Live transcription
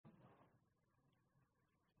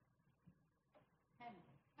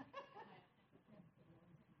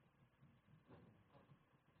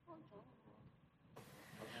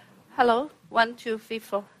Hello, 1, 2, 3,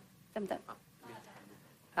 4，得唔得？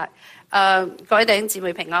係各位弟兄姊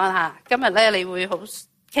妹平安嚇。今日咧，你會好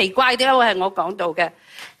奇怪點解會係我講道嘅？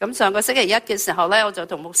咁上個星期一嘅時候咧，我就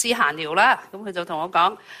同牧師閒聊啦。咁佢就同我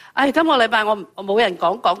講：，今個禮拜我冇人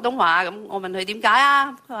講廣東話。咁我問佢點解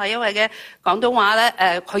啊？佢話因為嘅廣東話咧，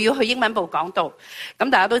佢要去英文部講道。咁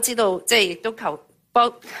大家都知道，即係亦都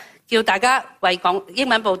叫大家為英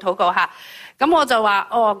文部禱告下。咁我就話：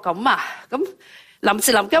咁啊，咁臨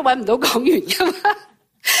時臨急揾唔到講員㗎嘛。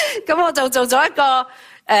咁我就做咗一個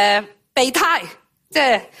備胎，即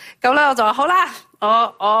係咁咧，我就話好啦，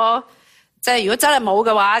我即係如果真係冇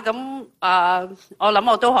嘅話，咁我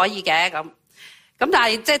諗我都可以嘅咁。咁但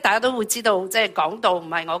係即係大家都會知道，即係講道唔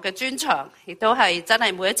係我嘅專長，亦都係真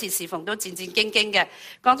係每一次侍奉都戰戰兢兢嘅。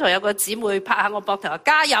剛才有個姊妹拍下我膊頭話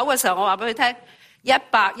加油嘅時候，我話俾佢聽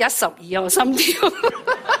112我心跳，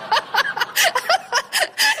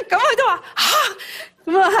咁佢都話嚇。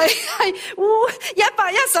咁啊係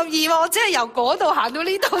112喎，我只係由嗰度行到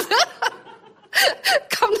呢度啫。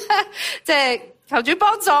咁咧，即係求主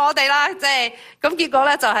幫助我哋啦。即係咁結果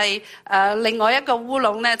咧就係另外一個烏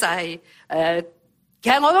龍咧就係其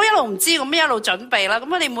實我都一路唔知，咁一路準備啦。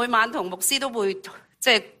咁我哋每晚同牧師都會即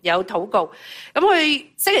係有禱告。咁佢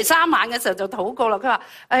星期三晚嘅時候就禱告啦。佢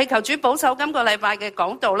話求主保守今個禮拜嘅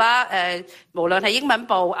講道啦。無論係英文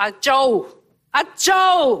部阿 Jo。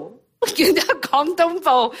見到廣東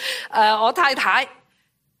部我太太，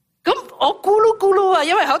咁我咕嚕咕嚕啊，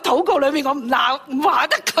因為喺禱告裏面我唔話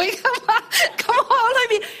得佢噶嘛，咁我裏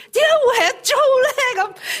面點解會係阿 Jo 咧？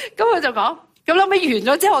咁佢就講，咁後尾完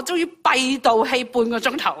咗之後，我終於閉到氣半個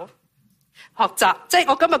鐘頭學習，即係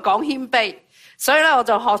我今日講謙卑，所以咧我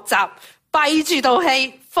就學習閉住道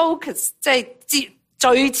氣 focus， 即係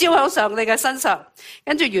聚焦喺上帝嘅身上，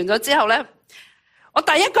跟住完咗之後咧，我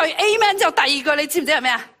第一句 Amen 之後，第二句你知唔知係咩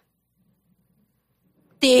啊？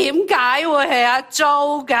點解會係阿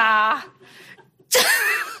Jo 㗎？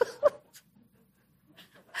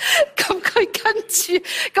咁佢跟住，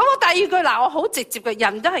咁我第二句嗱，我好直接嘅，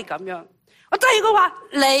人都係咁樣。我第二句話，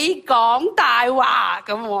你講大話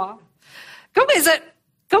咁喎。咁其實，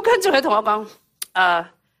咁跟住佢同我講，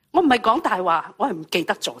我唔係講大話，我係唔記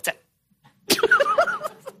得咗啫。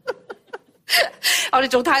我哋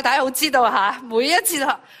做太太好知道嚇，每一次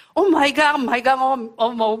我唔係㗎，我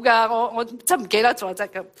冇㗎，我真唔記得咗啫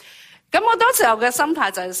咁。咁我當時候嘅心態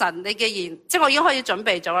就係神，你既然即係我已經可以準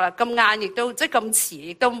備咗啦，咁晏亦都即係咁遲，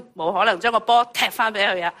亦都冇可能將個波踢翻俾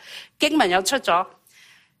佢啊。經文又出咗，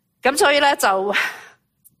咁所以咧就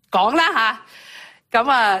講啦嚇。咁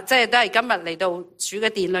啊，即係都係今日嚟到主嘅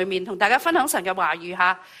殿裏面，同大家分享神嘅話語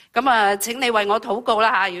嚇。咁啊，請你為我禱告啦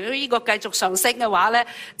嚇。如果呢個繼續上升嘅話咧，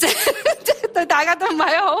即係對大家都唔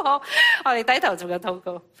係好好。我哋低頭做個禱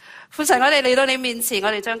告。父神，我哋嚟到你面前，我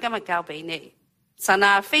哋將今日交俾你。神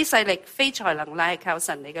啊，非勢力、非才能，乃係靠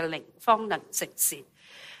神你嘅靈方能成事。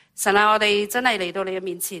神啊，我哋真係嚟到你嘅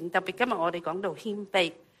面前，特別今日我哋講到謙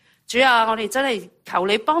卑。主啊，我哋真係求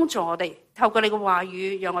你幫助我哋，透過你嘅話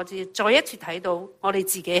語，讓我哋再一次睇到我哋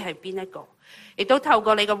自己係邊一個，亦都透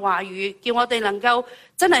過你嘅話語，叫我哋能夠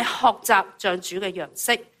真係學習像主嘅樣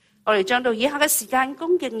式。我哋將到以下嘅時間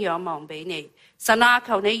恭敬仰望俾你。神啊，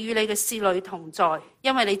求你與你嘅侍女同在，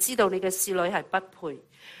因為你知道你嘅侍女係不配。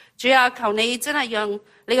主啊，求你真係讓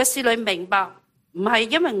你嘅侍女明白，唔係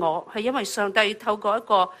因為我，係因為上帝透過一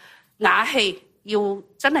個瓦器，要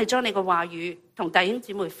真係將你嘅話語同弟兄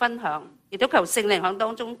姊妹分享，亦都求聖靈喺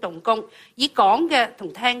當中動工，以講嘅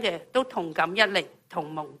同聽嘅都同感一靈，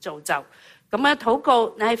同蒙造就。咁樣禱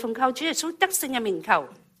告，你係奉靠主耶穌得勝嘅名求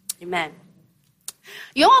Amen。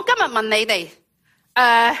如果我今日問你哋，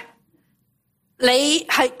你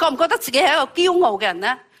係覺唔覺得自己係一個驕傲嘅人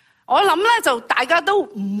咧？我諗咧就大家都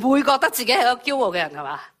唔會覺得自己係一個驕傲嘅人係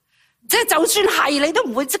嘛？即係就算係你都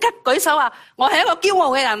唔會即刻舉手話我係一個驕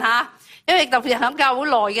傲嘅人嚇。因為特別喺教會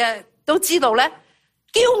內嘅都知道咧，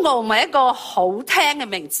驕傲唔係一個好聽嘅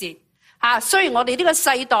名字嚇。雖然我哋呢個世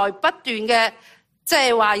代不斷嘅即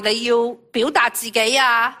係話你要表達自己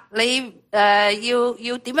啊，你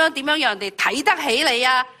要點樣讓人哋睇得起你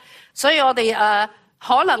啊，所以我哋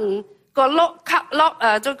可能個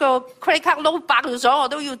咗個 credit card 撈爆咗，我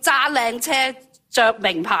都要揸靚車着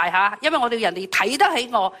名牌嚇，因為我哋人哋睇得起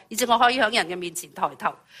我，以至我可以喺人嘅面前抬頭。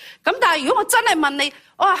咁但係如果我真係問你，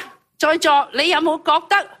哇！在座你有冇覺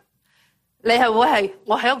得你係會係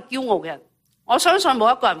我係一個驕傲嘅人？我相信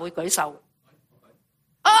冇一個人會舉手。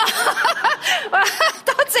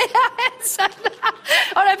多謝阿 Hanson，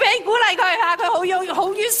 我哋俾鼓勵佢嚇，佢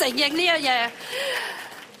好於承認呢樣嘢。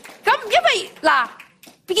咁因為嗱，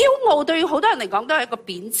驕傲對好多人嚟講都係一個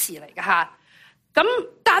貶詞嚟嘅嚇。咁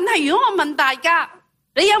但係如果我問大家，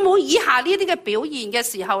你有冇以下呢啲嘅表現嘅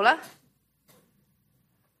時候咧？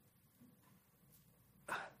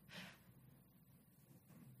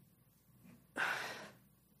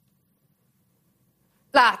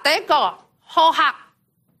嗱，第一個苛刻，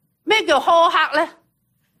咩叫苛刻咧？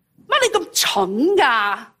乜你咁蠢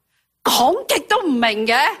噶？講極都唔明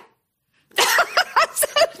嘅，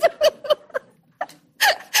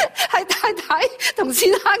係太太同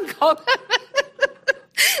先生講，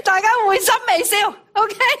大家會心微笑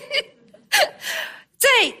 ，OK？ 即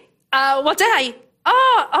係或者係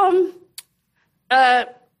呢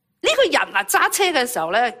個人啊揸車嘅時候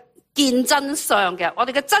咧，見真相嘅，我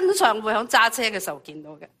哋嘅真相會喺揸車嘅時候見到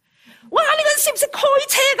嘅。哇！呢個人識唔識開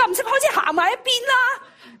車㗎？唔識開車行埋一邊啦！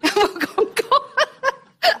有冇講過？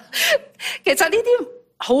其實呢啲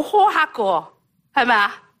好苛刻嘅，係咪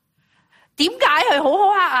啊？點解係好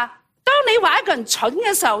苛刻啊？當你話一個人蠢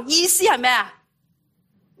嘅時候，意思係咩啊？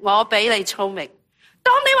我比你聰明。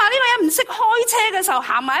當你話呢個人唔識開車嘅時候，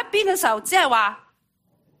行埋一邊嘅時候，只係話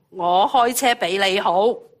我開車比你好。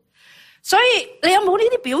所以你有冇呢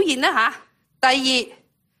啲表現咧吓？第二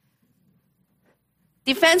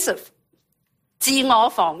 ，defensive， 自我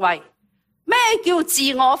防衛。咩叫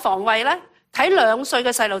自我防衛咧？睇2歲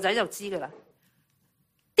嘅細路仔就知噶啦。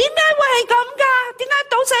點解會係咁噶？點解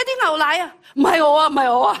倒瀉啲牛奶啊？唔係我啊，唔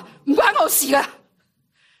係我啊，唔關我事噶，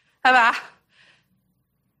係咪啊？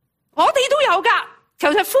我哋都有噶，其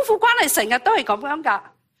實夫婦關係成日都係咁樣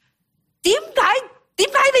噶。點解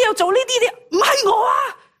你要做呢啲？唔係我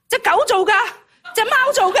啊，隻狗做噶，隻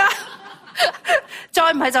貓做噶。再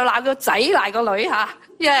唔係就鬧個仔鬧個女吓。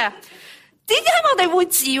Yeah。點解我哋會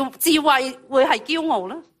自衛會係驕傲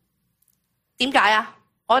咧？點解啊？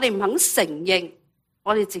我哋唔肯承認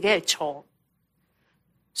我哋自己係錯，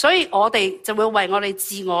所以我哋就會為我哋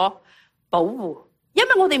自我保護，因為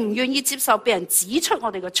我哋唔願意接受被人指出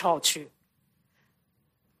我哋嘅錯處。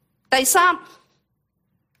第三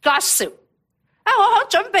 ，gossip。我喺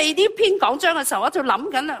準備呢篇講章嘅時候，我就諗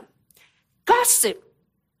緊啦 ，gossip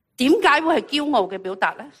點解會係驕傲嘅表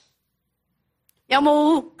達咧？有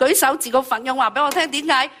冇舉手自告奮勇話俾我聽？點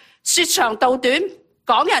解說長道短，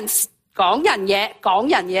講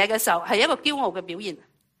人嘢嘅時候係一個驕傲嘅表現？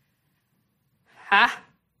吓？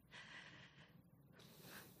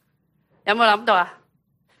有冇諗到啊？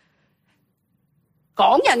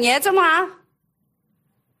講人嘢啫嘛？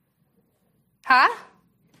吓？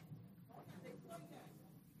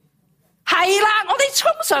係啦，我哋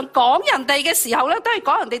通常講人哋嘅時候咧，都係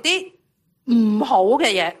講人哋啲唔好嘅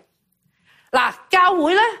嘢。嗱，教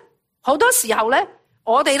會咧好多時候咧，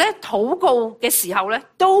我哋咧禱告嘅時候咧，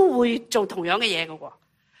都會做同樣嘅嘢嘅喎。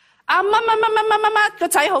乜乜個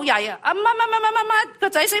仔好曳啊！乜個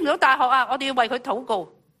仔升唔到大學啊！我哋要為佢禱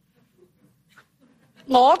告。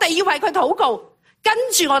我哋要為佢禱告，跟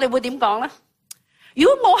住我哋會點講咧？如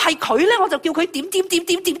果我係佢咧，我就叫佢點，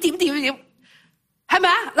係咪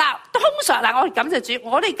啊？嗱，通常嗱，我哋感謝主，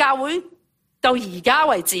我哋教會到而家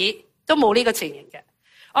為止都冇呢個情形嘅。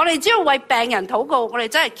我哋只要為病人禱告，我哋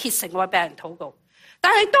真係竭誠為病人禱告。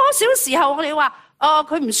但係多少時候我哋話，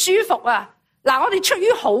佢唔舒服啊！嗱，我哋出於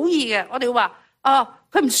好意嘅，我哋話，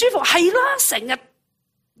佢唔舒服，係啦，成日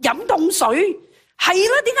飲凍水，係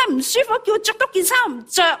啦，點解唔舒服？叫佢着多件衫唔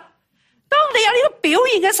着。當你有呢個表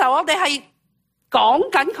現嘅時候，我哋係講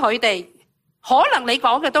緊佢哋，可能你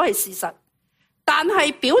講嘅都係事實，但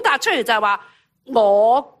係表達出嚟就係話，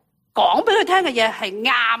我講俾佢聽嘅嘢係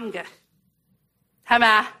啱嘅。係咪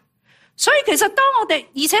啊？所以其實當我哋，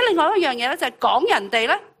而且另外一樣嘢咧，就係講人哋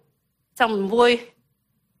咧，就唔會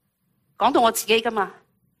講到我自己噶嘛，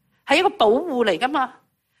係一個保護嚟噶嘛，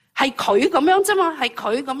係佢咁樣啫嘛，係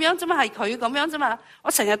佢咁樣啫嘛，係佢咁樣啫嘛。我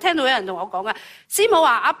成日聽到有人同我講噶，師母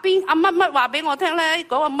話阿乜話俾我聽咧，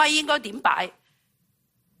嗰個咪應該點擺？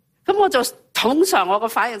咁我就通常我個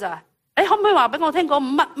反應就係，你可唔可以話俾我聽嗰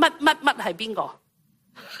乜係邊個？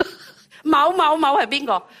某係邊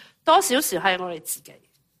個？多少時係我哋自己，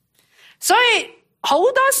所以好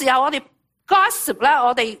多時候我哋 gossip 咧，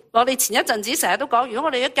我哋前一陣子成日都講，如果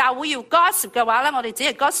我哋嘅教會要 gossip 嘅話咧，我哋只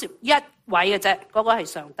係 gossip 一位嘅啫，嗰個係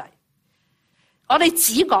上帝。我哋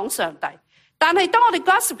只講上帝，但係當我哋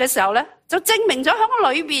gossip 嘅時候咧，就證明咗喺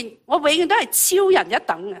我裏邊，我永遠都係超人一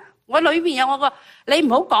等嘅。我裏邊有我個，你唔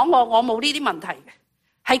好講我冇呢啲問題嘅，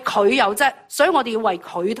係佢有啫，所以我哋要為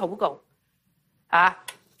佢禱告。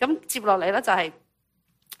咁接落嚟咧就係。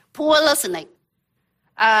Poor listening，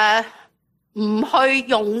 唔去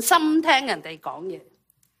用心聽人哋講嘢。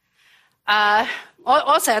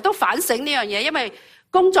我成日都反省呢樣嘢，因為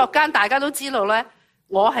工作間大家都知道咧，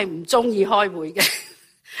我係唔中意開會嘅。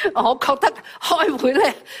我覺得開會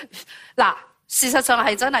咧，嗱，事實上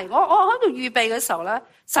係真係。我喺度預備嘅時候咧，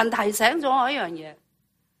神提醒咗我一樣嘢，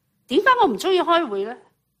點解我唔中意開會咧？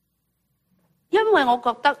因為我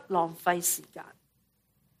覺得浪費時間。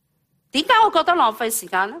點解我覺得浪費時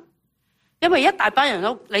間咧？因為一大班人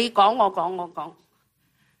都你講我講我講，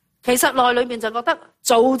其實內裏面就覺得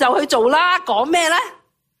做就去做啦，講咩咧？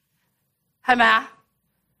係咪啊？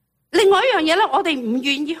另外一樣嘢咧，我哋唔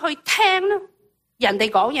願意去聽咧，人哋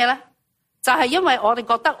講嘢咧，就係因為我哋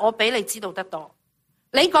覺得我比你知道得多。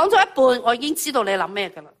你講咗一半，我已經知道你諗咩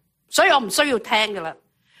噶啦，所以我唔需要聽噶啦。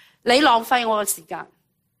你浪費我嘅時間。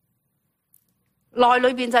內裏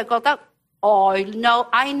邊就係覺得I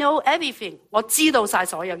know everything， 我知道晒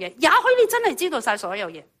所有嘢。也許你真係知道晒所有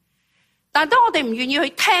嘢，但當我哋唔願意去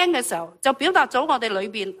聽嘅時候，就表達咗我哋裏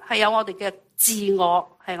邊係有我哋嘅自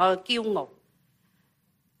我，係我嘅驕傲。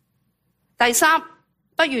第三，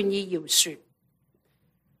不願意饒恕。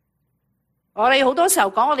我哋好多時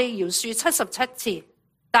候講我哋饒恕77次，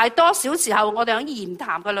但係多少時候我哋喺言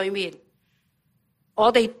談嘅裏面，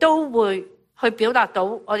我哋都會去表達到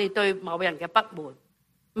我哋對某人嘅不滿，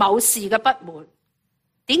某事嘅不滿。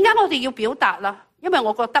點解我哋要表達啦？因為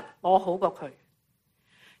我覺得我好過佢，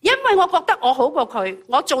因為我覺得我好過佢，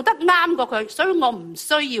我做得啱過佢，所以我唔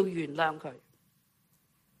需要原諒佢。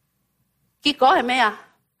結果係咩啊？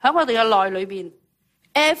喺我哋嘅內裏邊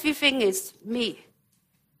 ，everything is me。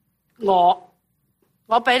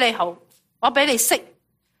我比你好，我比你識，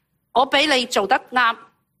我比你做得啱。呢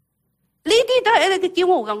啲都係一啲嘅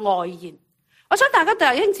驕傲嘅外延。我想大家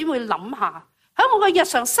弟兄姊妹諗下，喺我嘅日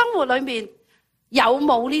常生活裏面有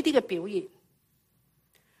冇呢啲嘅表現？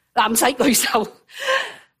唔使舉手。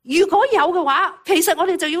如果有嘅話，其實我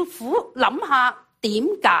哋就要苦諗下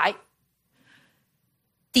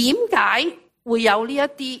點解會有呢一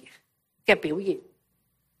啲嘅表現。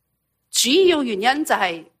主要原因就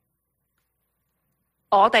係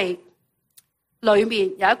我哋裏面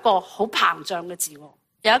有一個好膨脹嘅自我，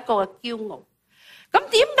有一個驕傲。咁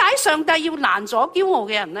點解上帝要攔阻驕傲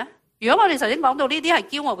嘅人呢？如果我哋頭先講到呢啲係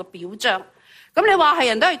驕傲嘅表象，咁你話係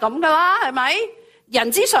人都係咁噶啦，係咪？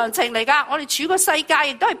人之常情嚟噶。我哋處個世界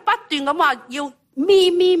亦都係不斷咁話要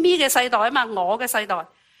咪嘅世代啊嘛，我嘅世代。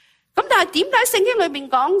咁但係點解聖經裏面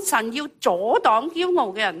講神要阻擋驕傲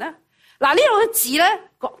嘅人呢？嗱，呢個字咧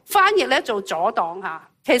翻譯咧做阻擋吓，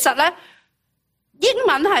其實咧英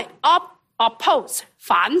文係 oppose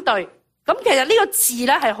反對。咁其實呢個字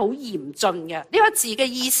咧係好嚴峻嘅，呢個字嘅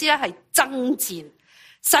意思咧係爭戰。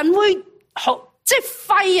神會好即係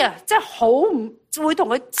揮啊，即係好唔會同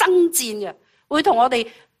佢爭戰嘅，會同我哋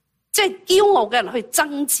即係驕傲嘅人去爭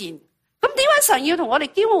戰。咁點解神要同我哋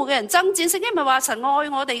驕傲嘅人爭戰？聖經咪話神愛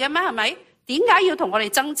我哋嘅咩？係咪？點解要同我哋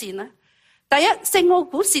爭戰呢？第一，聖奧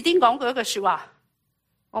古士丁講過一句說話，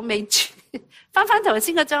我未翻頭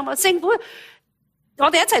先嗰章，聖古，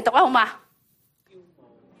我哋一齊讀啊，好嘛？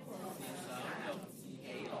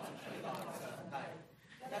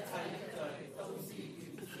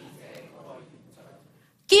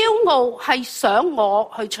驕傲係想我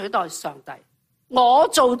去取代上帝，我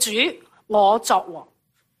做主，我作王。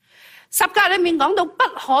十誡裏面講到不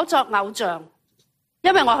可作偶像，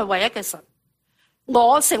因為我係唯一嘅神，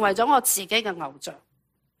我成為咗我自己嘅偶像，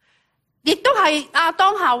亦都係亞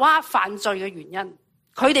當夏娃犯罪嘅原因。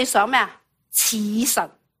佢哋想咩啊？似神，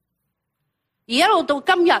而一路到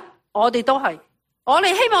今日，我哋都係，我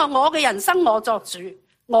哋希望我嘅人生我作主，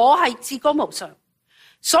我係至高無上。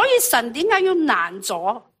所以神點解要攔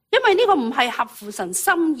阻？因為呢個唔係合乎神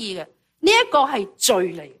心意嘅，呢一個係罪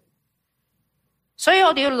嚟。所以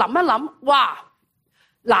我哋要諗一諗，哇，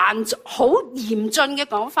好嚴峻嘅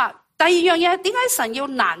講法。第二樣嘢，點解神要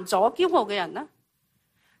攔阻驕傲嘅人呢？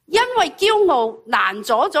因為驕傲攔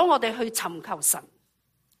阻咗我哋去尋求神。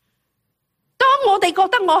當我哋覺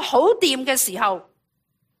得我好掂嘅時候，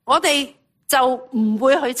我哋就唔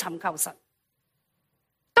會去尋求神。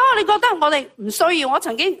當我哋覺得我哋唔需要，我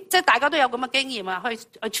曾經即係大家都有咁嘅經驗啊，去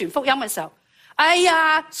傳福音嘅時候，哎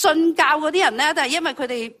呀，信教嗰啲人咧，都係因為佢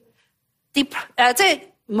哋即係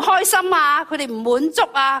唔開心啊，佢哋唔滿足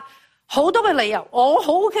啊，好多嘅理由。我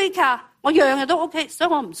好 OK 噶，我樣樣都 OK， 所以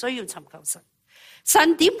我唔需要尋求神。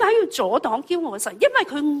神點解要阻擋驕傲嘅神？因為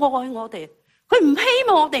佢愛我哋，佢唔希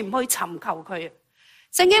望我哋唔去尋求佢。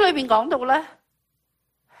聖經裏邊講到咧，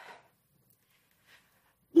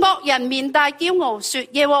惡人面帶驕傲，說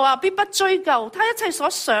耶和華必不追究，他一切所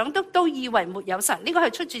想的都以為沒有神。呢個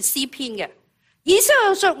係出自詩篇嘅。意思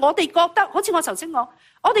係說，我哋覺得，好似我頭先講，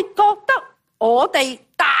我哋覺得我哋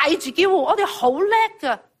帶住驕傲，我哋好叻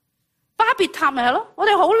㗎。巴別塔咪係咯，我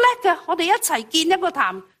哋好叻㗎，我哋一齊建一個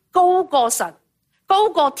壇，高過神，高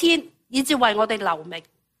過天，以至為我哋留名。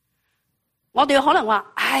我哋可能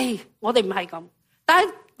話，唉，我哋唔係咁。但係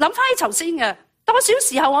諗翻起頭先嘅，多少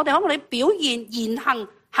時候我哋喺我哋表現、言行、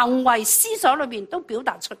行為、思想裏面都表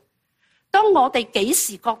達出，當我哋幾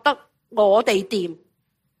時覺得我哋掂，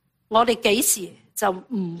我哋幾時就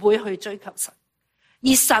唔會去追求神。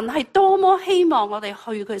而神係多麼希望我哋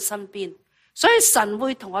去佢身邊，所以神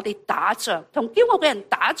會同我哋打仗，同驕傲嘅人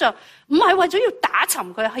打仗，唔係為咗要打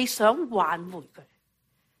沉佢，係想挽回佢。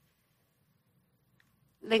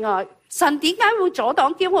另外，神點解會阻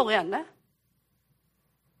擋驕傲嘅人呢？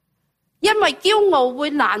因為驕傲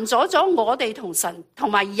會攔阻咗我哋同神同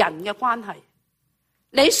埋人嘅關係。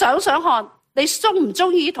你想想看，你中唔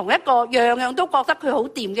中意同一個樣樣都覺得佢好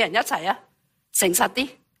掂嘅人一齊啊？誠實啲，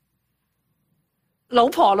老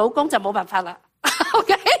婆老公就冇辦法啦。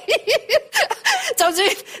OK， 就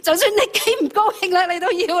算你幾唔高興咧，你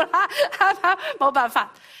都要啦，冇辦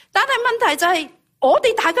法。但係問題就係，我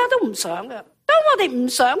哋大家都唔想嘅。當我哋唔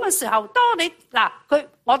想嘅時候，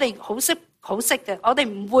我哋好識嘅，我哋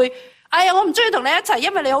唔會，哎呀，我唔中意同你一齊，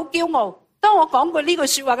因為你好驕傲。當我講過呢句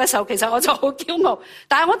說話嘅時候，其實我就好驕傲。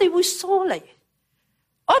但係我哋會疏離，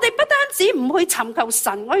我哋不單止唔去尋求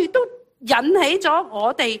神，我亦都引起咗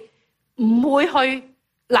我哋唔會去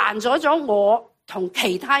攔阻咗我同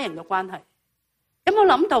其他人嘅關係。有冇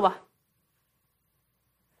諗到啊？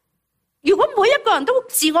如果每一個人都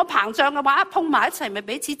自我膨脹嘅話，碰埋一齊咪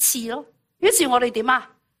彼此刺咯。於是我哋點啊？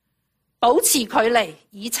保持距離，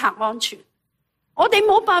以策安全。我哋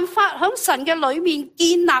冇辦法喺神嘅裏面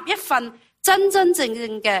建立一份真真正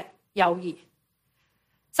正嘅友誼，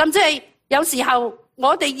甚至係有時候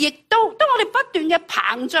我哋亦都當我哋不斷嘅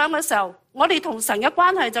膨脹嘅時候，我哋同神嘅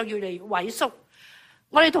關係就越嚟越萎縮，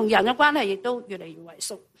我哋同人嘅關係亦都越嚟越萎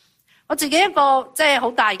縮。我自己一個即係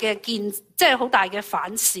好大嘅好大嘅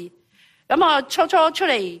反思。咁我初出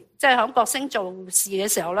嚟即係喺國星做事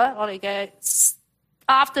嘅時候咧，我哋嘅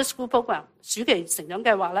After School Program 暑期成長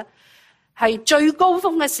計劃咧，係最高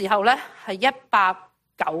峰嘅時候咧係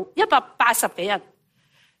180幾人。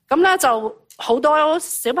咁咧就好多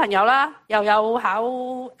小朋友啦，又有考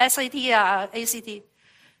SAT 啊 ACT。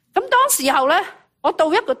咁當時候咧，我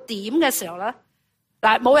到一個點嘅時候咧，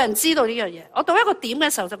嗱冇人知道呢樣嘢。我到一個點嘅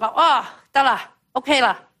時候就講，哇，得啦 ，OK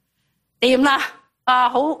啦，掂啦。啊，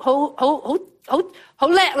好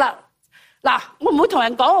叻啦！嗱，我唔會同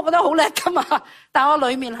人講，我覺得好叻噶嘛。但我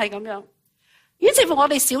裏面係咁樣。於是乎，我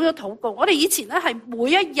哋少咗禱告。我哋以前咧係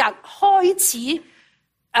每一日開始，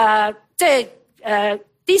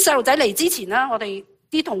啲細路仔嚟之前啦，我哋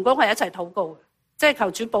啲同工係一齊禱告嘅，即係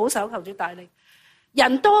求主保守，求主帶領。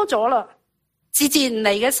人多咗啦，自然嚟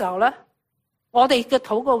嘅時候咧，我哋嘅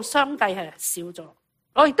禱告相繼係少咗。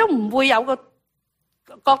我亦都唔會有個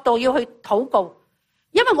角度要去禱告。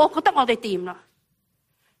因為我覺得我哋掂啦，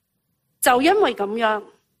就因為咁樣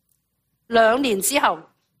，2年之後，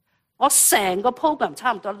我成個 program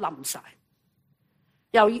差唔多冧晒。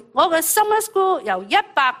由我嘅 summer school 由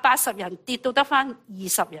180人跌到得返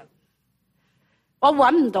20人，我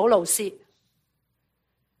揾唔到老師，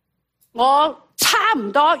我差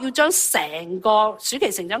唔多要將成個暑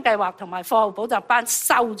期成長計劃同埋課後補習班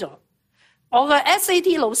收咗。我嘅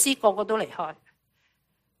SAT 老師個個都離開。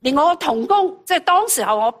連我同工，即係當時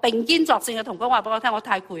候我並肩作戰嘅同工話俾我聽，我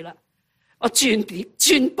太攰啦，我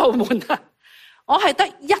轉部門啦。我係得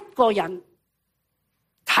一個人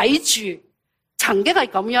睇住，曾經係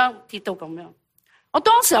咁樣跌到咁樣。我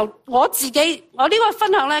當時候我呢個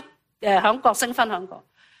分享咧，響國星分享過。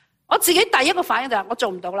我自己第一個反應就係我做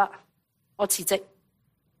唔到啦，我辭職。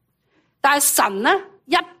但係神咧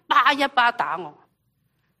一巴一巴打我，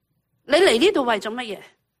你嚟呢度為咗乜嘢？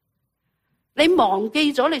你忘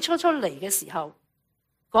記咗你初嚟嘅時候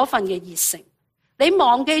嗰份嘅熱誠，你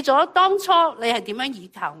忘記咗當初你係點樣依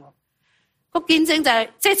靠我。個見證就係，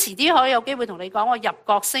即係遲啲可以有機會同你講，我入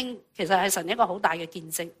國星其實係神一個好大嘅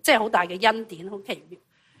見證，即係好大嘅恩典，好奇妙。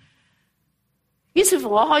於是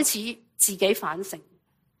乎我開始自己反省，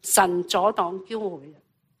神阻擋驕傲嘅人。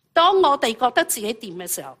當我哋覺得自己掂嘅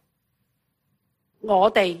時候，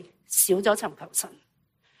我哋少咗尋求神。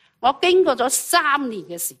我經過咗3年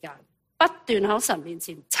嘅時間，不斷喺神面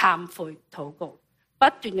前懺悔禱告，不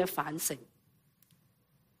斷嘅反省。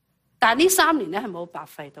但係呢3年咧係冇白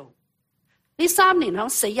費到。呢3年喺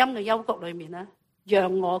死蔭嘅幽谷裏面咧，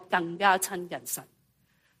讓我更加親近神，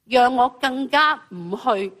讓我更加唔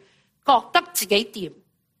去覺得自己掂，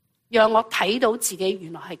讓我睇到自己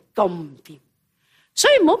原來係咁唔掂。所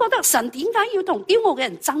以唔好覺得神點解要同驕傲嘅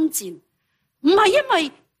人爭戰，唔係因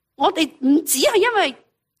為我哋，唔只係因為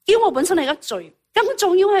驕傲本身係一個罪。更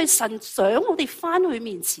重要係神想我哋翻去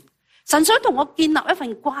面前，神想同我建立一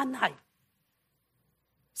份關係，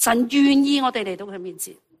神願意我哋嚟到佢面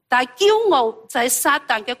前。但係驕傲就係撒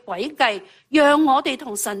旦嘅詭計，讓我哋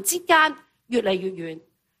同神之間越嚟越遠。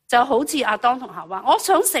就好似亞當同夏娃，我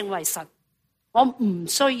想成為神，我唔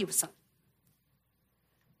需要神。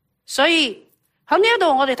所以喺呢一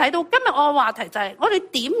度我哋睇到今日我嘅話題就係我哋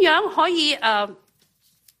點樣可以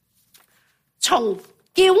從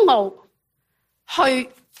驕傲去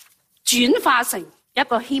轉化成一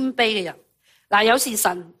個謙卑嘅人。嗱，有時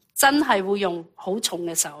神真係會用好重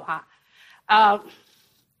嘅手下。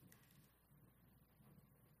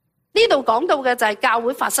呢度講到嘅就係教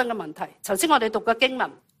會發生嘅問題。頭先我哋讀嘅經文，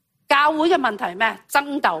教會嘅問題係咩？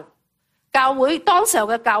爭鬥。教會當時候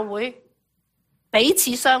嘅教會彼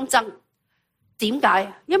此相爭。點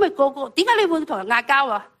解？因為點解你會同人嗌交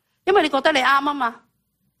啊？因為你覺得你啱啊嘛。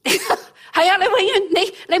係啊，你永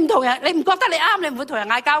遠你唔同人，你唔覺得你啱，你唔會同人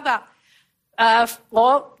嗌交噶。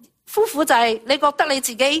我夫婦就係你覺得你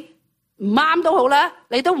自己唔啱都好啦，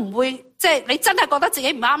你都唔會即係你真係覺得自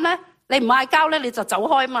己唔啱咧，你唔嗌交咧，你就走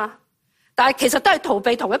開嘛。但係其實都係逃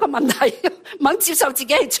避同一個問題，唔肯接受自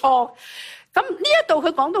己係錯。咁呢一度佢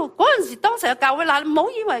講到嗰陣時，當時嘅教會嗱，唔好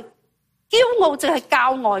以為驕傲淨係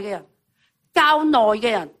教外嘅人，教內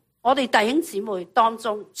嘅人，我哋弟兄姊妹當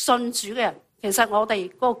中信主嘅人，其實我哋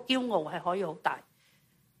嗰個驕傲係可以好大。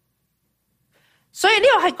所以呢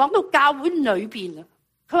個係講到教會裏邊啊。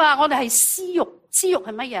佢話我哋係私欲，私欲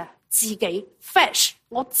係乜嘢？自己 flesh，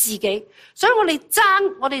 我自己。所以我哋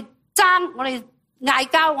爭，我哋嗌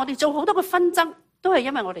交，我哋做好多嘅紛爭，都係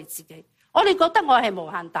因為我哋自己。我哋覺得我係無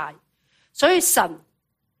限大。所以神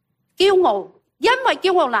驕傲，因為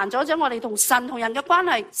驕傲攔阻咗我哋同神同人嘅關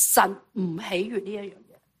係，神唔喜悅呢一樣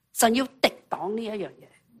嘢，神要敵擋呢一樣嘢。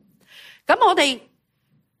咁我哋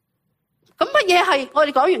咁乜嘢係我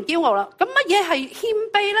哋講完驕傲啦？咁乜嘢係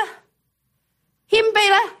謙卑咧？謙卑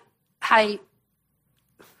咧係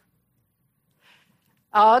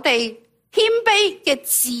我哋謙卑嘅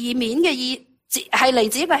字面嘅意係嚟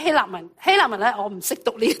自一個希臘文。希臘文咧我唔識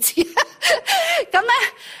讀呢個字，咁咧。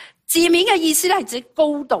字面嘅意思咧係指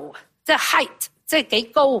高度，即係 height， 即係幾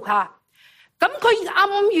高嚇。咁佢暗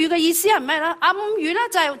語嘅意思係咩咧？暗語咧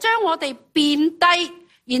就係將我哋變低，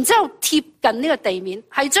然之後貼近呢個地面，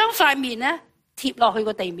係將塊面咧貼落去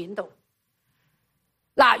個地面度。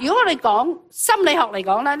嗱，如果我哋講心理學嚟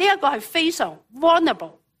講咧，呢一個係非常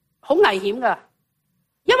vulnerable， 好危險噶，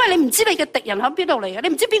因為你唔知你嘅敵人喺邊度嚟嘅，你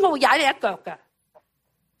唔知邊個會踩你一腳噶，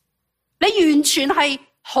你完全係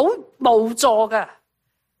好無助噶。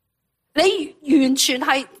你完全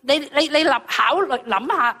係你考慮諗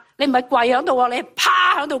下，你唔係跪喺度喎，你係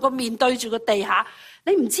趴喺度個面對住個地下，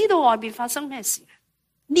你唔知道外邊發生咩事。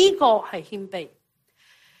呢個係謙卑。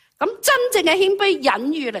咁真正嘅謙卑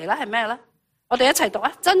隱喻嚟咧係咩咧？我哋一齊讀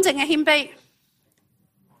啊！真正嘅謙卑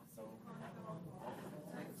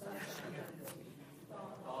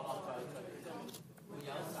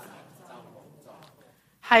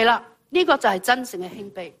係啦，呢個就係真正嘅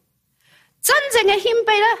謙卑。真正嘅謙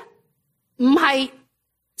卑咧。唔係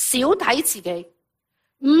少睇自己，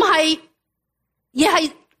唔係而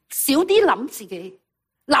係少啲諗自己，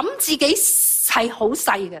諗自己係好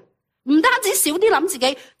細嘅，唔單止少啲諗自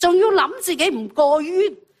己，仲要諗自己唔過於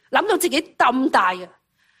諗到自己咁大嘅。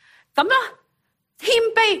咁啦，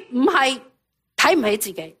謙卑唔係睇唔起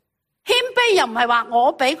自己，謙卑又唔係話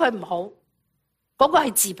我比佢唔好，嗰個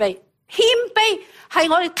係自卑。謙卑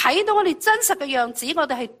係我哋睇到我哋真實嘅樣子，我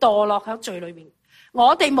哋係墮落喺罪裏面，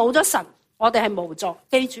我哋冇咗神。我哋係無助，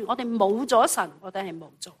記住，我哋冇咗神，我哋係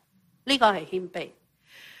無助。呢個係謙卑。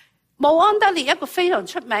慕安德烈一個非常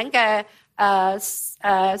出名嘅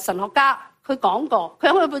神學家，佢講過，佢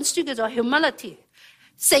有一本書叫做《Humility》，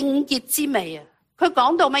聖潔之美啊。佢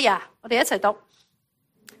講到乜嘢？我哋一齊讀。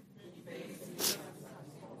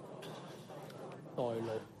代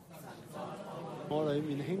勞，我裏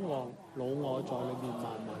面興旺，老我在裏面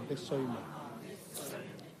慢慢的衰微。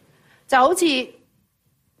就好似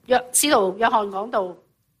使徒約翰講到，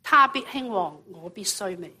他必興旺，我必衰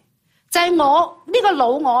微。就係我呢個老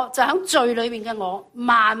我，就喺罪裏面嘅我，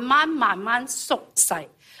慢慢縮細。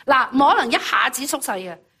嗱，唔可能一下子縮細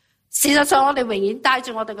嘅。事實上，我哋永遠帶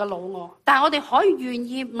住我哋嘅老我，但係我哋可以願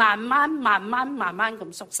意慢慢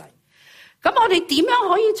咁縮細。咁我哋點樣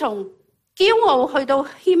可以從驕傲去到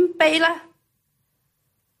謙卑咧？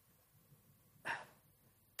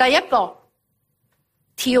第一個，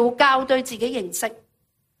調教對自己認識。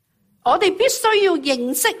我哋必須要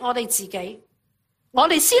認識我哋自己，我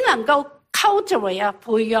哋先能夠 cultivate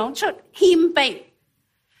培養出謙卑。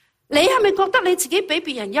你係咪覺得你自己比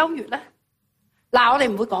別人優越咧？嗱，我哋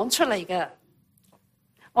唔會講出嚟嘅，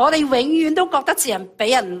我哋永遠都覺得自人比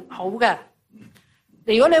人好嘅。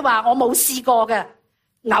如果你話我冇試過嘅，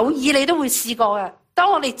偶爾你都會試過嘅。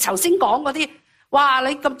當我哋頭先講嗰啲，哇，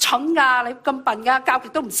你咁蠢噶，你咁笨噶，教極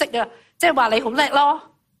都唔識啊，即係話你好叻咯。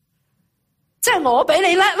即係我比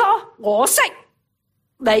你叻咯，我識，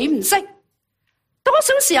你唔識。多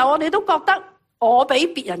少時候我哋都覺得我比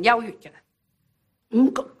別人優越嘅，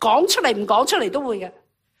唔講出嚟唔講出嚟都會嘅，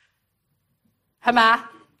係咪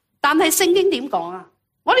啊？但係聖經點講啊？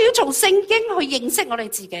我哋要從聖經去認識我哋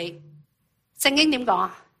自己。聖經點講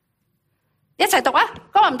啊？一齊讀啊！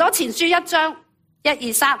哥林多前書1章1、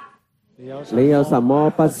2、3。你有什麼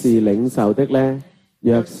不是領受的呢？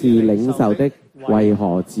若是領受的，為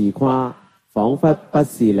何自誇？彷彿不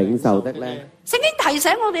是領受的呢？聖經提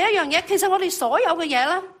醒我哋一樣嘢，其實我哋所有嘅嘢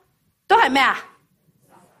咧，都係咩啊？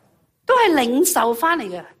都係領受翻嚟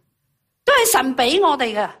嘅，都係神俾我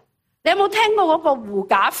哋嘅。你有冇聽過嗰個狐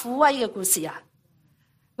假虎威嘅故事啊？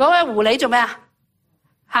嗰個狐狸做咩啊？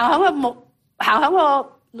行響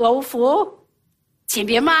個老虎前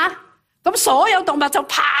邊嘛，咁所有動物就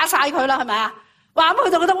怕晒佢啦，係咪啊？哇！咁佢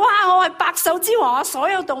就覺得哇，我係百獸之王啊，所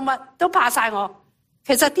有動物都怕晒我。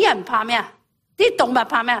其實啲人怕咩啊？啲動物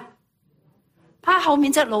怕咩啊？怕後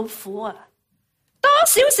面隻老虎啊！多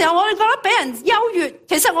少時候我哋覺得俾人優越，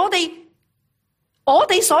其實我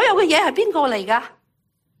哋所有嘅嘢係邊個嚟噶？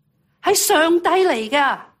係上帝嚟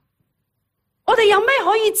噶。我哋有咩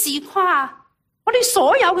可以自誇啊？我哋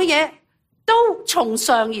所有嘅嘢都從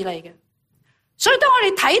上而嚟嘅。所以當我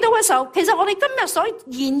哋睇到嘅時候，其實我哋今日所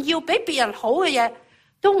炫耀比別人好嘅嘢，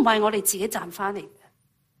都唔係我哋自己賺翻嚟嘅，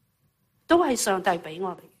都係上帝俾我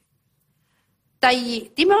哋。第二，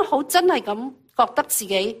點樣好真係咁覺得自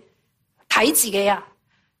己睇自己啊？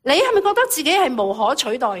你係咪覺得自己係無可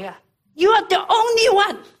取代嘅？ You are the only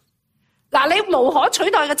one。嗱，你無可取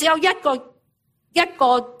代嘅只有一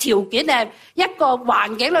個條件，係一個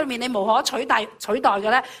環境裏面你無可取代嘅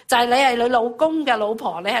咧，就係你係你老公嘅老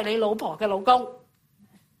婆，你係你老婆嘅老公，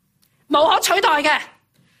無可取代嘅，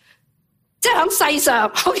即係喺世上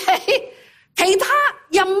 ，OK， 其他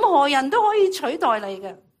任何人都可以取代你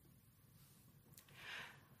嘅。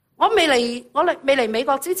我未嚟美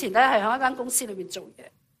國之前咧，係喺一間公司裏面做嘢。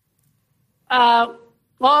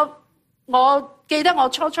我記得我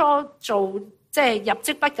初做即係入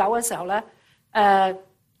職不久嘅時候咧，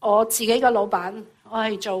我自己嘅老闆，我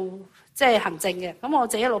係做即係行政嘅。咁我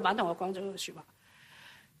自己老闆同我講咗一句說話，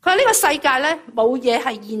佢話呢個世界咧冇嘢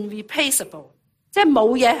係 irreplaceable， 即係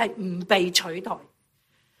冇嘢係唔被取代。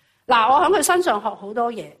嗱，我喺佢身上學好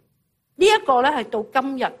多嘢，呢一個咧係到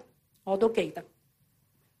今日我都記得。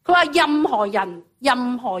佢話任何人、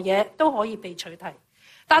任何嘢都可以被取替，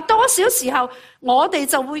但多少時候我哋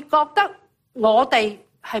就會覺得我哋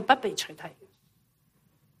係不被取替。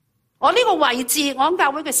我呢個位置，我喺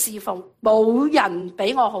教會嘅侍奉，冇人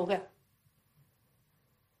比我好嘅，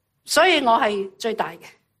所以我係最大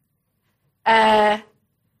嘅。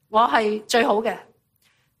我係最好嘅，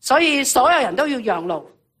所以所有人都要讓路。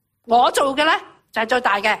我做嘅咧就係最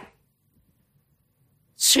大嘅，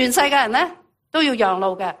全世界人咧都要讓路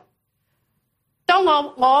嘅。當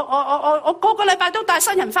我個個禮拜都帶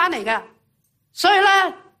新人翻嚟嘅，所以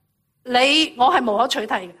咧我係無可取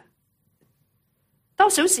替嘅。多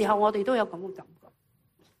少時候我哋都有咁嘅感覺，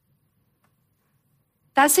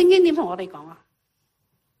但係聖經點同我哋講啊？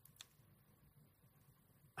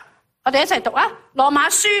我哋一齊讀啊！羅馬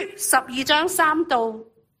書12章3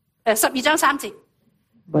節。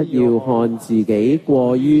不要看自己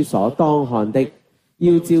過於所當看的，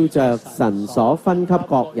要照着神所分給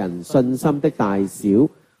各人信心的大小，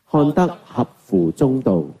看得合乎中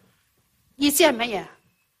道。意思係乜嘢？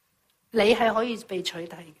你係可以被取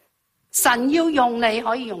替嘅，神要用你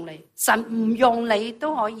可以用你，神唔用你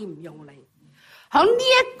都可以唔用你。喺呢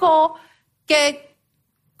一個嘅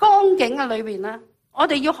光景嘅裏邊咧，我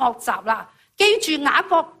哋要學習啦。記住雅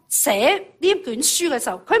各寫呢卷書嘅時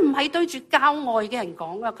候，佢唔係對住教外嘅人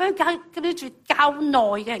講噶，佢係對住教內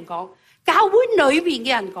嘅人講，教會裏邊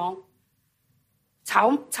嘅人講，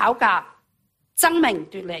吵架、爭名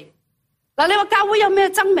奪利。嗱，你話教會有咩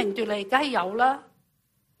爭名奪利？梗係有啦。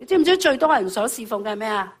你知唔知最多人所侍奉嘅係咩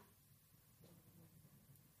啊？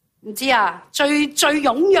唔知啊？最踴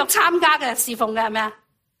躍參加嘅侍奉嘅係咩啊？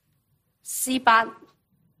詩班、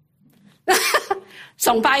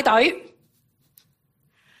崇拜隊。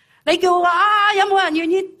你叫我有冇人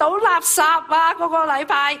願意倒垃圾啊？個禮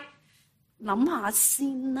拜諗下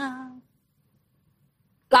先啦。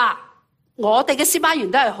嗱，我哋嘅詩班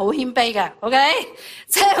員都係好謙卑嘅 ，OK？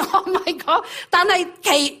 即係我唔係講，但係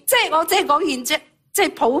即係我即係講現即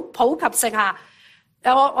係普及性下，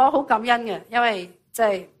我好感恩嘅，因為即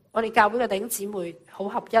係我哋教會嘅弟兄姊妹好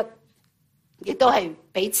合一，亦都係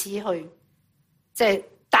彼此去即係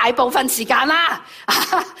大部分時間啦。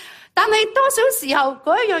但係多少時候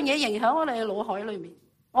嗰一樣嘢影響我哋嘅腦海裏面，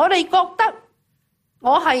我哋覺得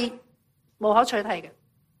我係無可取替嘅，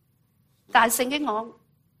但係聖經講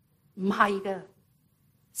唔係嘅，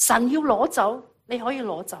神要攞走，你可以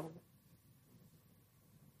攞走。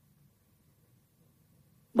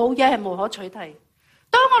冇嘢係無可取替。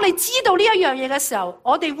當我哋知道呢一樣嘢嘅時候，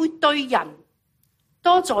我哋會對人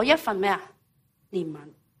多咗一份咩啊？憐憫，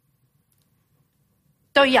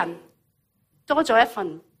對人多咗一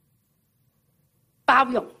份包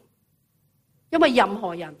容。因為任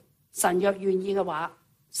何人，神若願意嘅話，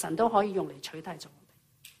神都可以用嚟取替咗我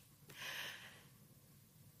哋。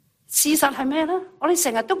事實係咩咧？我哋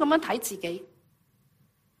成日都咁樣睇自己。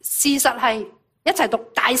事實係一齊讀，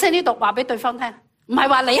大聲啲讀，話俾對方聽，唔係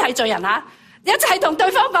話你係罪人啊！一齊同對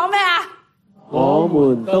方講咩啊？我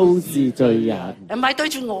們都是罪人。唔係對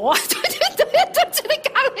住我啊，對住你隔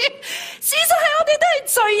籬。事實係我哋都係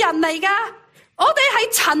罪人嚟噶，我哋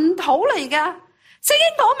係塵土嚟噶。聖經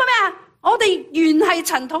講咩啊？我哋原係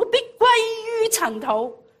塵土，必歸於塵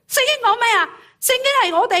土。聖經講咩啊？聖經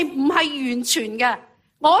係我哋唔係完全嘅，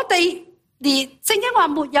我哋連聖經話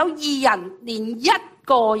沒有義人，連一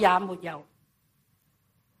個也沒有。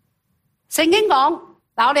聖經講，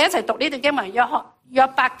嗱，我哋一齊讀呢段經文，約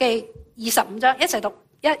伯記25章，一齊讀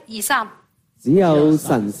1、2、3。只有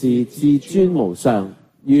神是至尊無上、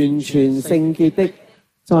完全聖潔的，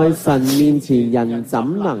在神面前人怎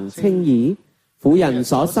能稱義？婦人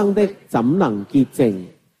所生的怎能潔淨？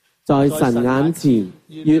在神眼前，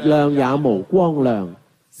月亮也無光亮，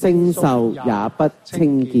星宿也不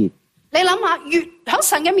清潔。你諗下，喺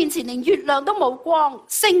神嘅面前，連月亮都冇光，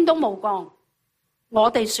星都冇光，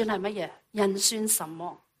我哋算係乜嘢？人算什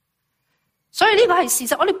麼？所以呢個係事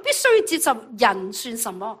實，我哋必須要接受人算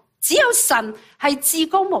什麼？只有神係至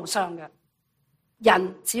高無上嘅，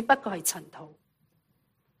人只不過係塵土。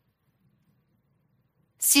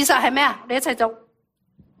事實係咩啊？你一齊讀。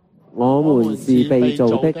我們是被造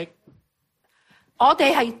的，我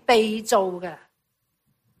哋係被造嘅。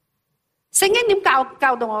聖經點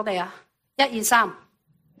教導我哋啊？1、2、3。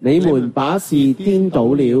你們把事顛倒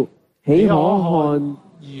了，豈可看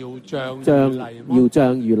窯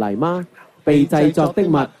匠如泥嗎？被製作的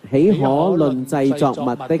物，豈可論製作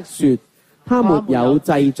物的說，他沒有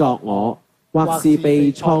製作我？或是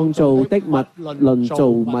被創造的物，論造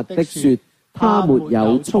物的說，他沒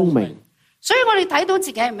有聰明。所以我哋睇到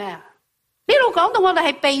自己係咩啊？呢度講到我哋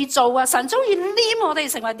係被造啊！神中意黏我哋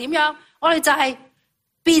成為點樣，我哋就係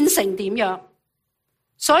變成點樣。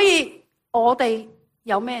所以我哋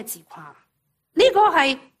有咩自誇？呢個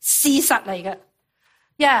係事實嚟嘅。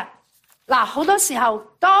嗱，好多時候，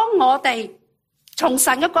當我哋從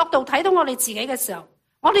神嘅角度睇到我哋自己嘅時候，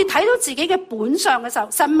我哋睇到自己嘅本相嘅時候，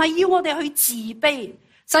神唔係要我哋去自卑。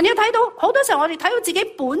神要睇到，好多時候我哋睇到自己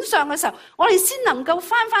本相嘅時候，我哋先能夠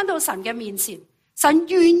翻到神嘅面前。神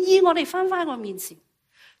願意我哋翻我面前，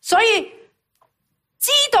所以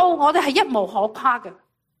知道我哋係一無可誇嘅，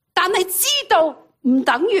但係知道唔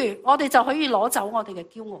等於我哋就可以攞走我哋嘅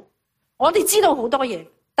驕傲。我哋知道好多嘢，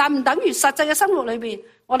但唔等於實際嘅生活裏邊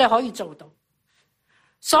我哋可以做到。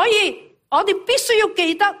所以我哋必須要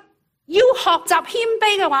記得，要學習謙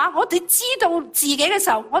卑嘅話，我哋知道自己嘅時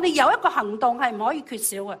候，我哋有一個行動係唔可以缺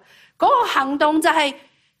少嘅。嗰個行動就係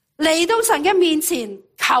嚟到神嘅面前，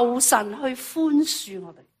求神去寬恕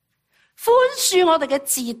我哋，寬恕我哋嘅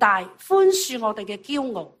自大，寬恕我哋嘅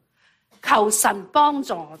驕傲，求神幫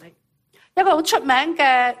助我哋。一個好出名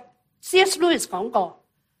嘅 C.S. Lewis 講過，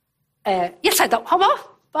一齊讀好唔好？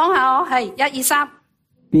幫下我，係1、2、3。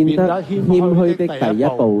變得謙虛的第一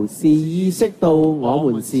步是意識到我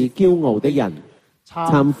們是驕傲的人，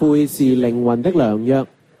懺悔是靈魂的良藥，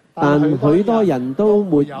但許多人都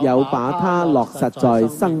沒有把它落實在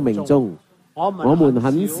生命中。我們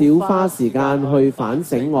很少花時間去反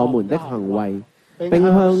省我們的行為，並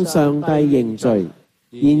向上帝認罪。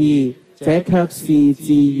然而，這卻是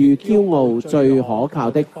治癒驕傲最可靠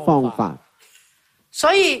的方法。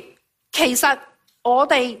所以，其實我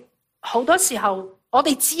哋好多時候，我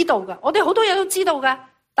哋知道㗎，我哋好多嘢都知道㗎，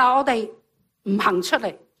但我哋唔行出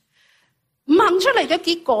嚟。唔行出嚟嘅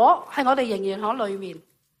結果係我哋仍然喺裏面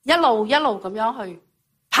一路咁樣去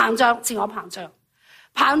膨脹，自我膨脹，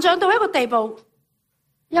膨脹到一個地步，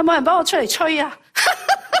有冇人幫我出嚟吹啊？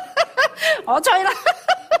我吹啦，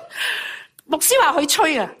牧師話佢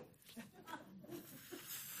吹啊。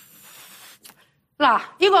嗱，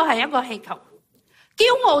呢個係一個氣球，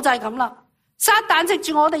驕傲就係咁啦。撒旦藉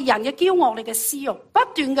住我哋人嘅驕傲，我哋嘅私欲，不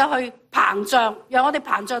斷嘅去膨脹，讓我哋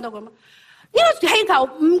膨脹到咁。呢個氣球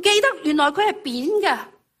唔記得原來佢係扁嘅，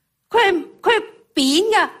佢係扁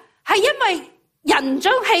嘅，係因為人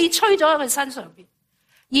將氣吹咗喺佢身上邊。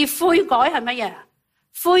而悔改係乜嘢？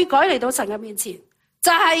悔改嚟到神嘅面前，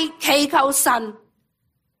就係祈求神。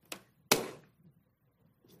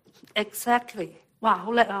Exactly， 哇，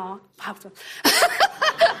好叻啊！拍咗。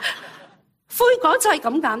悔改就係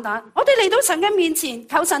咁簡單。我哋嚟到神嘅面前，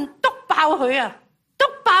求神篤爆佢啊！篤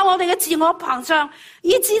爆爆我哋嘅自我膨脹，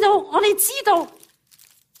以至到我哋知道，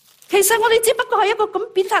其實我哋只不過係一個咁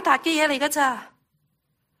扁塌塌嘅嘢嚟㗎咋。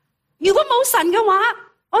如果冇神嘅話，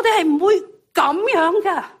我哋係唔會咁樣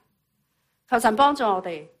㗎。求神幫助我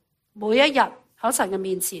哋，每一日喺神嘅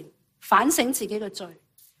面前反省自己嘅罪，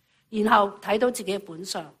然後睇到自己嘅本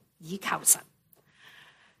相，倚靠神。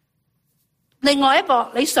另外一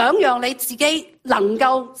個，你想讓你自己能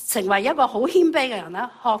夠成為一個好謙卑嘅人咧，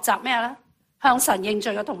學習咩咧？向神認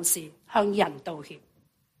罪嘅同時，向人道歉。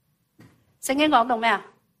聖經講到咩啊？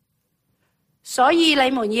所以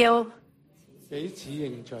你們要彼此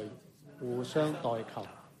認罪，互相代求，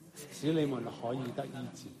使你們可以得醫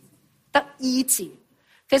治。得醫治。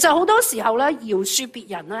其實好多時候咧，饒恕別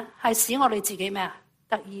人咧，係使我哋自己咩啊？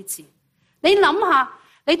得醫治。你諗下，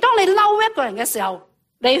你當你嬲一個人嘅時候，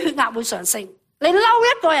你血壓會上升。你嬲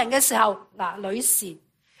一個人嘅時候，嗱，女士，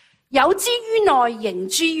有之於內，形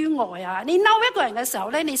之於外啊！你嬲一個人嘅時候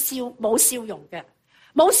咧，你笑冇笑容嘅，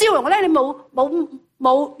冇笑容咧，你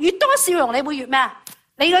冇越多笑容，你會越咩啊？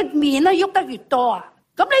你個面咧喐得越多啊！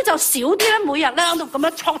咁你就少啲咧，每日咧喺度咁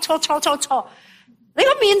樣搓，你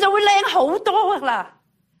個面就會靚好多噶啦。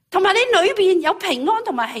同埋你裏邊有平安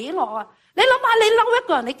同埋喜樂啊！你諗下，你嬲一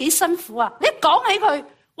個人你幾辛苦啊？你講起佢，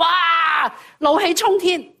哇，怒氣沖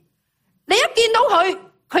天！你一見到佢，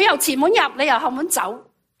佢由前門入，你由後門走，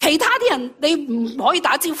其他啲人你唔可以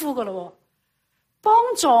打招呼噶咯。幫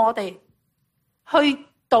助我哋去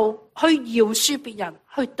饒恕別人，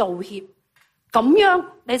去道歉，咁樣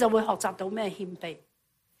你就會學習到咩謙卑。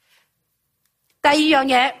第二樣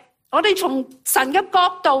嘢，我哋從神嘅角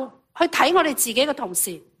度去睇我哋自己嘅同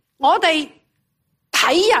時，我哋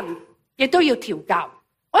睇人亦都要調教。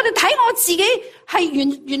我哋睇我自己係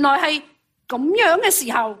原來係咁樣嘅時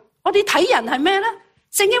候，我哋睇人係咩咧？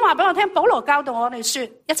聖經話俾我聽，保羅教導我哋說，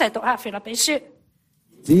一齊讀下腓立比書。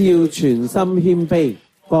只要全心謙卑，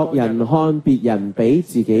各人看別人比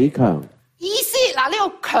自己強。意思嗱，呢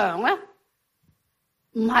個強咧，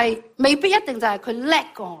唔係未必一定就係佢叻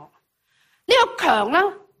過我。呢個強咧，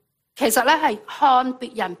其實咧係看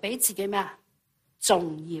別人比自己咩啊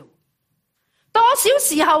重要。多少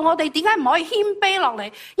時候我哋點解唔可以謙卑落嚟？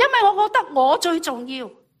因為我覺得我最重要。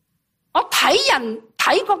我睇人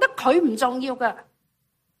睇覺得佢唔重要嘅，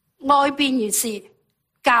外邊如是，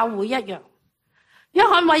教會一樣。約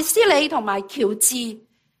翰衛斯理同埋喬治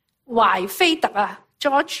懷菲特啊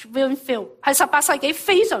 ，George Whitefield 係18世紀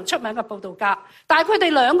非常出名嘅佈道家，但係佢哋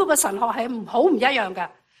兩個嘅神學係好唔一樣嘅。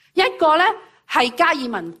一個咧係加爾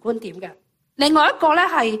文觀點嘅，另外一個咧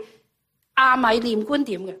係亞米念觀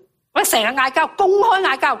點嘅。我成日嗌交，公開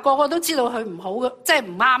嗌交，個個都知道佢唔好嘅，即係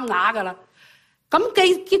唔啱牙噶啦。咁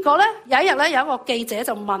結果咧，有一日咧，有一個記者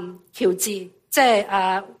就問喬治，即係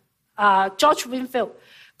George Whitefield，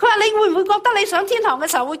佢話：你會唔會覺得你上天堂嘅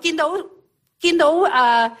時候會見到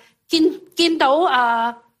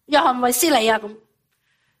約翰衛斯理啊？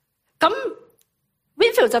咁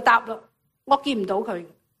Whitefield 就答啦：我見唔到佢。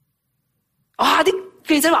哇！啲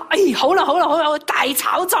記者話：好啦，大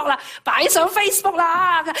炒作啦，擺上 Facebook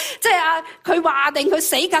啦，即係佢話定佢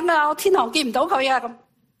死緊啦，我天堂見唔到佢啊咁。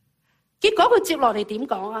結果佢接落嚟點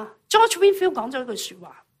講啊 ？George Whitefield 講咗一句說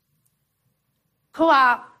話，佢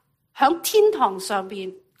話響天堂上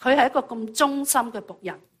邊，佢係一個咁忠心嘅僕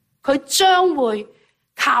人，佢將會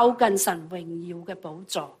靠近神榮耀嘅寶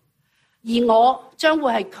座，而我將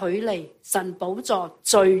會係距離神寶座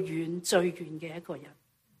最遠嘅一個人。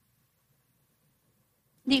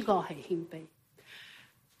呢個係謙卑。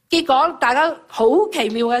結果大家好奇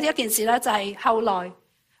妙嘅一件事咧，就係後來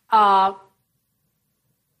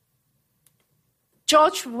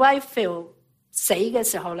George Whitefield 死嘅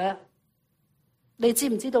時候咧，你知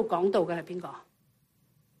唔知道講道嘅係邊個？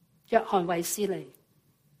約翰衛斯理。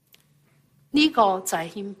呢個就係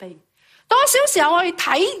謙卑。多少時候我哋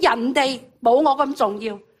睇人哋冇我咁重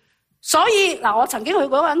要，所以嗱，我曾經去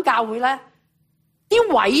過一間教會咧，啲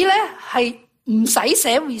位咧係唔使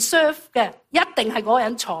寫 reserve 嘅，一定係嗰個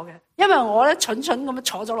人坐嘅，因為我咧蠢咁樣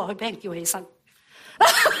坐咗落去，俾人叫起身。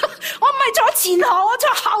我唔係坐前行，我坐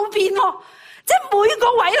後邊喎。即係每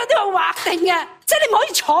個位都係劃定嘅，即係你唔可以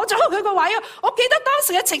坐咗佢個位啊！我記得當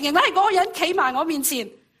時嘅情形咧，係嗰個人企埋我面前，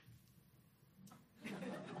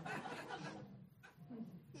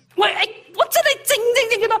喂，我真係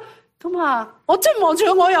正見到咁啊！我真係望住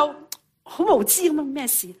佢，我又好無知咁啊！咩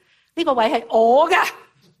事？呢個位係我嘅，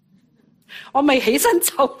我未起身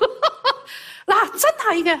走。嗱，真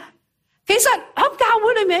係嘅。其實喺教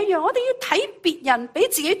會裏面一樣，我哋要睇別人比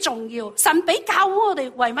自己重要。神俾教會我哋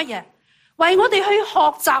為乜嘢？為我哋去學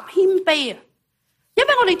習謙卑啊！因為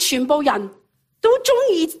我哋全部人都中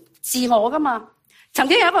意自我噶嘛。曾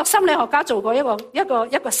經有一個心理學家做過一個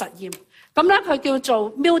實驗，咁咧佢叫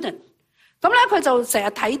做 Milton。咁咧佢就成日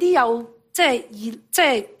睇啲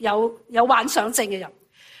有幻想症嘅人。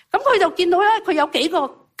咁佢就見到咧，佢有幾個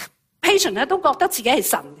patient 咧都覺得自己係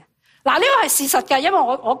神嘅。嗱，呢個係事實嘅，因為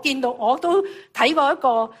我見到我都睇過一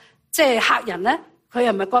個客人咧，佢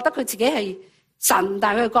又唔係覺得佢自己係神，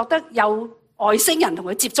但係佢覺得有外星人同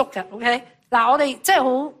佢接觸嘅。OK， 嗱，我哋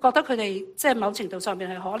好覺得佢哋某程度上面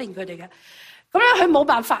係可憐佢哋嘅。咁咧佢冇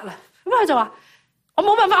辦法啦，咁佢就話：我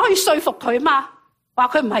冇辦法可以說服佢嘛，話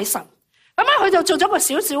佢唔係神。咁咧佢就做咗個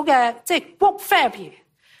少少嘅group therapy。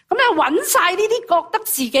咁咧揾晒呢啲覺得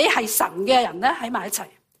自己係神嘅人咧喺埋一齊。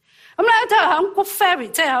咁咧喺 group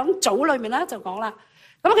therapy， 喺組裏面咧就講啦。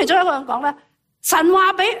咁其中一個人講咧，神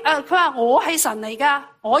話俾佢話我係神嚟㗎，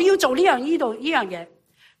我要做呢樣嘢。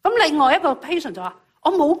咁另外一個 patient 就話：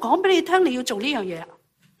我冇講俾你聽你要做呢樣嘢啊！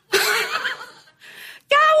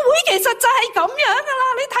教會其實就係咁樣㗎啦。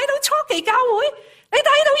你睇到初期教會，你睇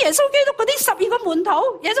到耶穌基督嗰啲12個門徒，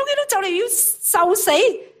耶穌基督就嚟要受死，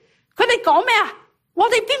佢哋講咩啊？我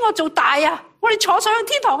哋邊個做大啊？我哋坐上去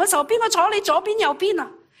天堂嘅時候，邊個坐你左邊右邊啊？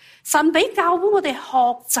神俾教會我哋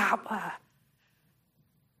學習啊，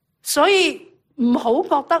所以唔好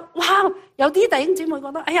覺得哇，有啲弟兄姊妹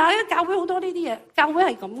覺得，哎呀，教會好多呢啲嘢，教會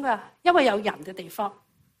係咁噶，因為有人嘅地方。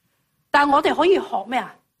但係我哋可以學咩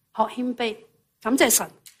啊？學謙卑，感謝神，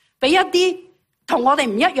俾一啲同我哋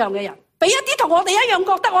唔一樣嘅人，俾一啲同我哋一樣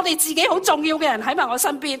覺得我哋自己好重要嘅人喺埋我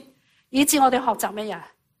身邊，以致我哋學習咩呀？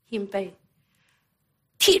謙卑。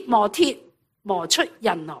鐵磨鐵，磨出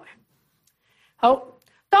刃來。好，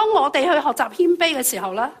當我哋去學習謙卑嘅時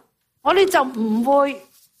候咧，我哋就唔會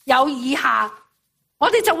有以下，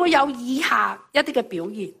我哋就會有以下一啲嘅表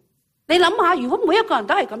現。你諗下，如果每一個人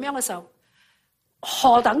都係咁樣嘅時候，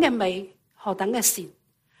何等嘅美，何等嘅善。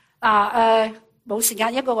冇時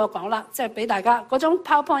間一個個講啦，即係俾大家嗰種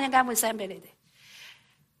PowerPoint 一陣間會 send 俾你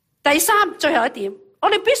哋。第三，最後一點，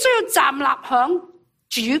我哋必須要站立響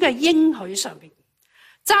主嘅應許上邊。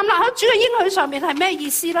站立喺主嘅應許上面係咩意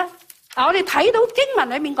思咧？我哋睇到經文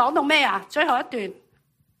裏面講到咩啊？最後一段，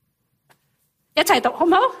一齊讀好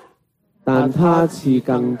唔好？但他賜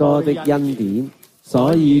更多的恩典，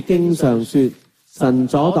所以經上說：神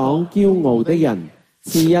阻擋驕傲的人，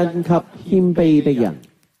賜恩給謙卑的人。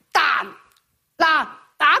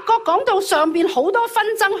雅各講到上邊好多紛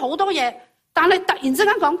爭，好多嘢，但係突然之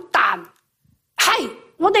間講但係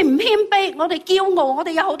我哋唔謙卑，我哋驕傲，我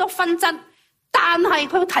哋有好多紛爭。但係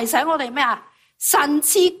佢提醒我哋咩啊？神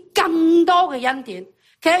賜更多嘅恩典。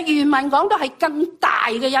其實原文講到係更大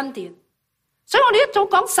嘅恩典。所以我哋一早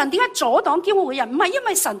講神點解阻擋驕傲嘅人，唔係因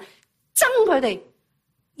為神憎佢哋，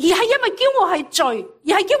而係因為驕傲係罪，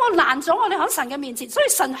而係驕傲攔咗我哋喺神嘅面前。所以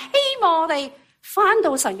神希望我哋翻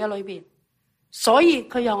到神嘅裏邊，所以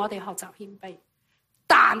佢讓我哋學習謙卑。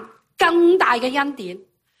但更大嘅恩典，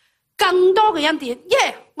更多嘅恩典，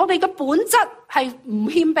我哋嘅本質係唔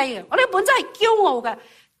謙卑嘅，我哋嘅本質係驕傲嘅。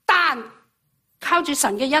但靠住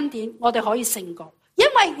神嘅恩典，我哋可以勝過。因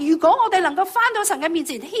為如果我哋能夠翻到神嘅面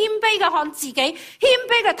前，謙卑嘅看自己，謙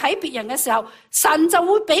卑嘅睇別人嘅時候，神就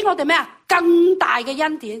會俾我哋咩啊？更大嘅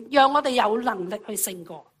恩典，讓我哋有能力去勝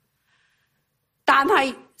過。但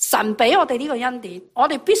係神俾我哋呢個恩典，我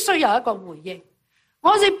哋必須有一個回應，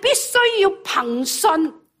我哋必須要憑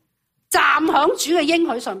信站響主嘅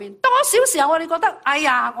應許上面。多少時候我哋覺得，哎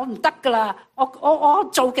呀，我唔得噶啦，我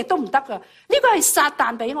做極都唔得噶。呢個係撒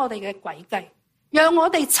旦俾我哋嘅詭計，讓我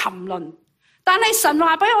哋沉淪。但係神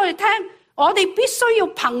話俾我哋聽，我哋必須要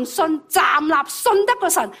憑信站立，信得過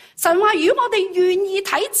神。神話如果我哋願意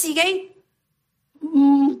睇自己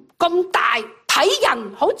咁大，睇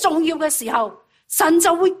人好重要嘅時候，神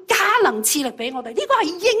就會加能賜力俾我哋。呢個係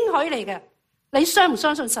應許嚟嘅。你相唔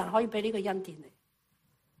相信神可以俾呢個恩典你？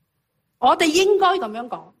我哋應該咁樣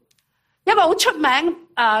講。一個好出名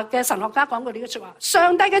嘅神學家講過呢句說話：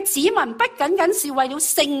上帝嘅子民不僅僅是為了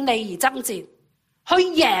勝利而爭戰，去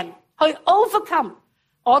贏，去 overcome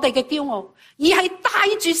我哋嘅驕傲，而係帶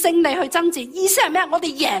住勝利去爭戰。意思係咩？我哋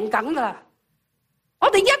贏緊噶啦，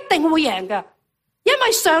我哋一定會贏噶，因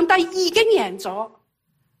為上帝已經贏咗。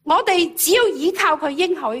我哋只要依靠佢應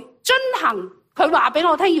許，遵行佢話俾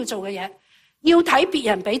我聽要做嘅嘢，要睇別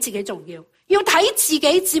人比自己重要，要睇自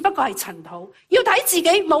己只不過係塵土，要睇自己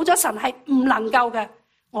冇咗神係唔能夠嘅，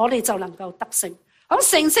我哋就能夠得勝。喺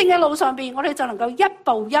成聖嘅路上邊，我哋就能夠一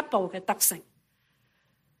步一步嘅得勝。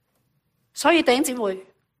所以弟兄姊妹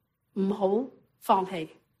唔好放棄，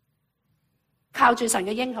靠住神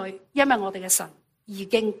嘅應許，因為我哋嘅神已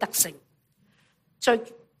經得勝。在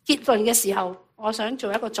結論嘅時候，我想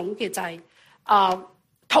做一個總結，就係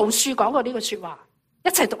陶恕講過呢句說話，一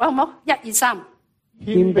齊讀好唔好？1、2、3。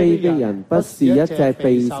謙卑的人不是一隻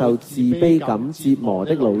備受自卑感折磨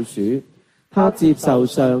的老鼠，他接受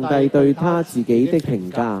上帝對他自己的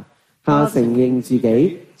評價，他承認自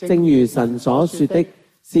己，正如神所說的，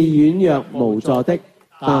是軟弱無助的，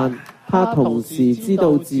但他同時知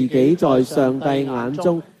道自己在上帝眼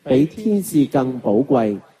中比天使更寶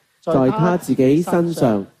貴，在他自己身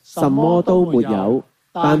上什麼都沒有，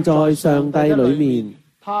但在上帝裏面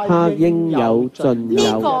他應有盡有。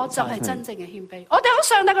呢個就係真正嘅謙卑。我哋喺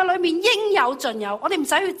上帝嘅裏面應有盡有，我哋唔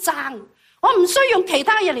使去爭，我唔需要用其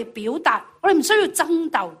他嘢嚟表達，我哋唔需要爭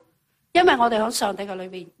鬥，因為我哋喺上帝嘅裏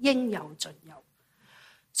面應有盡有。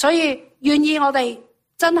所以願意我哋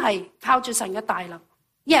真係靠住神嘅大能。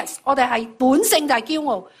Yes， 我哋係本性就係驕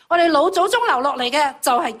傲，我哋老祖宗留落嚟嘅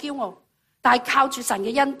就係驕傲，但係靠住神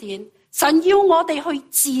嘅恩典，神要我哋去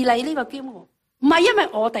治理呢個驕傲，唔係因為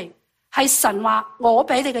我哋，係神話我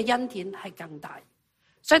比你嘅恩典係更大。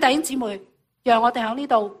所以弟兄姊妹，讓我哋喺呢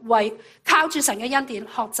度為靠住神嘅恩典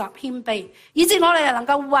學習謙卑，以致我哋能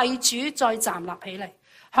夠為主再站立起嚟，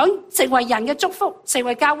響成為人嘅祝福，成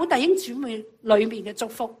為教會弟兄姊妹裏面嘅祝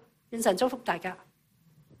福。願神祝福大家。